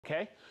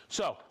Okay,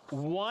 so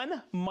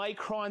 1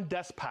 micron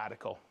dust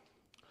particle.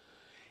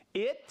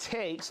 It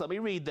takes, let me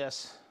read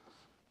this,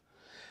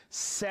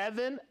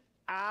 7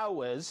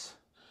 hours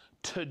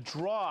to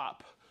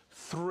drop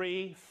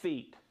 3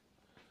 feet.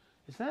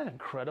 Isn't that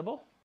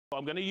incredible?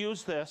 I'm going to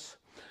use this,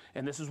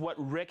 and this is what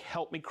Rick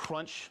helped me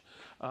crunch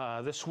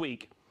this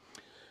week.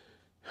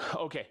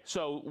 Okay,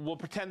 so we'll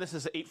pretend this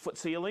is an 8-foot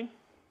ceiling,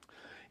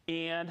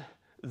 and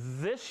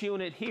this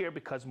unit here,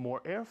 because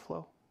more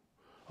airflow,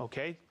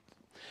 okay,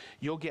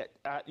 you'll get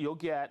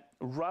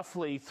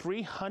roughly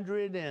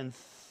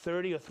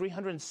 330 or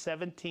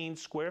 317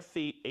 square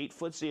feet,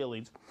 8-foot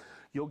ceilings.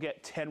 You'll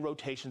get 10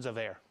 rotations of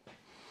air.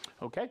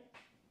 Okay?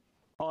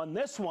 On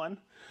this one,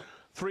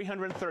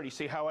 330.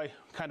 See how I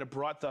kind of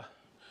brought the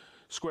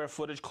square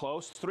footage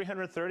close?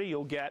 330,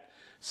 you'll get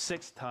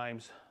 6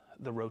 times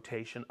the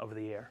rotation of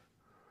the air.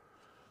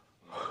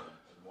 In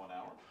 1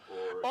 hour?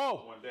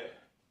 Or 1 day?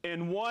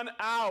 In 1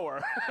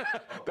 hour.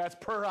 That's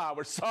per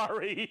hour.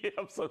 Sorry.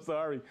 I'm so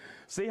sorry.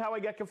 See how I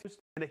get confused?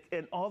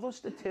 And all those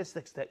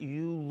statistics that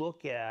you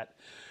look at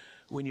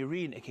when you're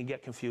reading, it can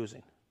get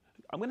confusing.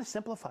 I'm going to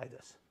simplify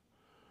this.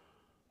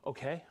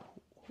 Okay?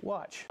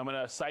 Watch. I'm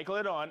going to cycle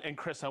it on. And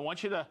Chris, I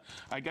want you to,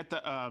 I got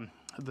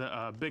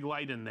the big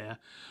light in there.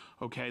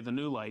 Okay, the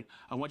new light.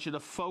 I want you to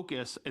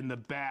focus in the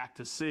back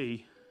to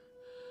see.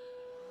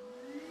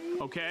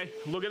 Okay,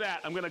 look at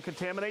that. I'm going to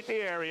contaminate the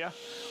area.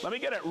 Let me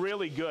get it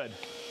really good.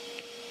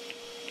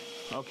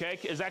 Okay,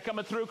 is that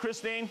coming through,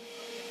 Christine?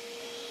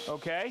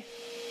 Okay.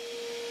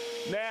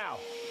 Now,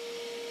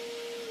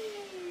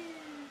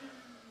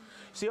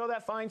 see all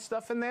that fine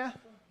stuff in there?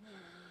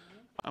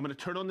 I'm going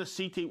to turn on the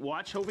CT.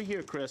 Watch over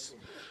here, Chris.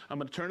 I'm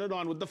going to turn it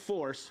on with the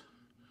force.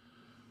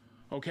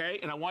 Okay,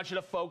 and I want you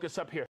to focus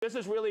up here. This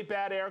is really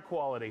bad air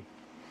quality.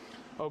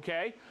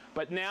 Okay,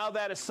 but now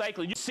that it's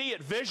cycling, you see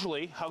it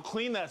visually, how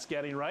clean that's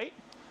getting, right?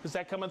 Is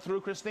that coming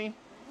through, Christine?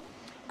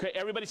 Okay,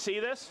 everybody see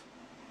this?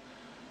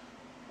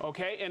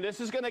 Okay, and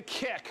this is going to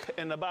kick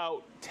in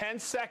about 10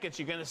 seconds.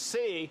 You're going to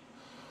see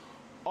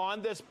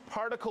on this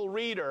particle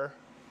reader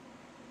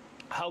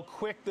how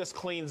quick this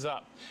cleans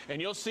up.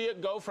 And you'll see it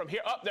go from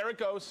here, up, there it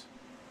goes.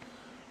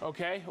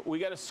 Okay, we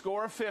got a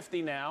score of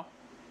 50 now.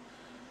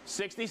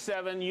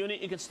 67,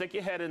 unit, you can stick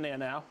your head in there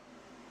now.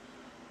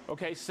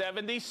 Okay,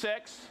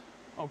 76,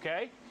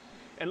 okay?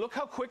 And look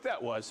how quick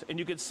that was, and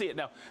you can see it.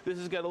 Now, this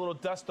has got a little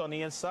dust on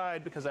the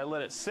inside because I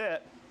let it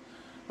sit.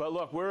 But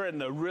look, we're in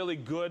the really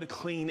good,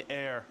 clean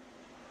air.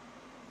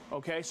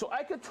 Okay, so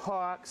I could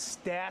talk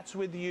stats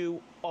with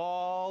you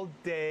all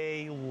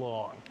day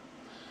long.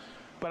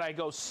 But I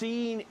go,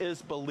 seeing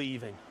is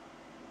believing.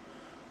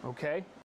 Okay?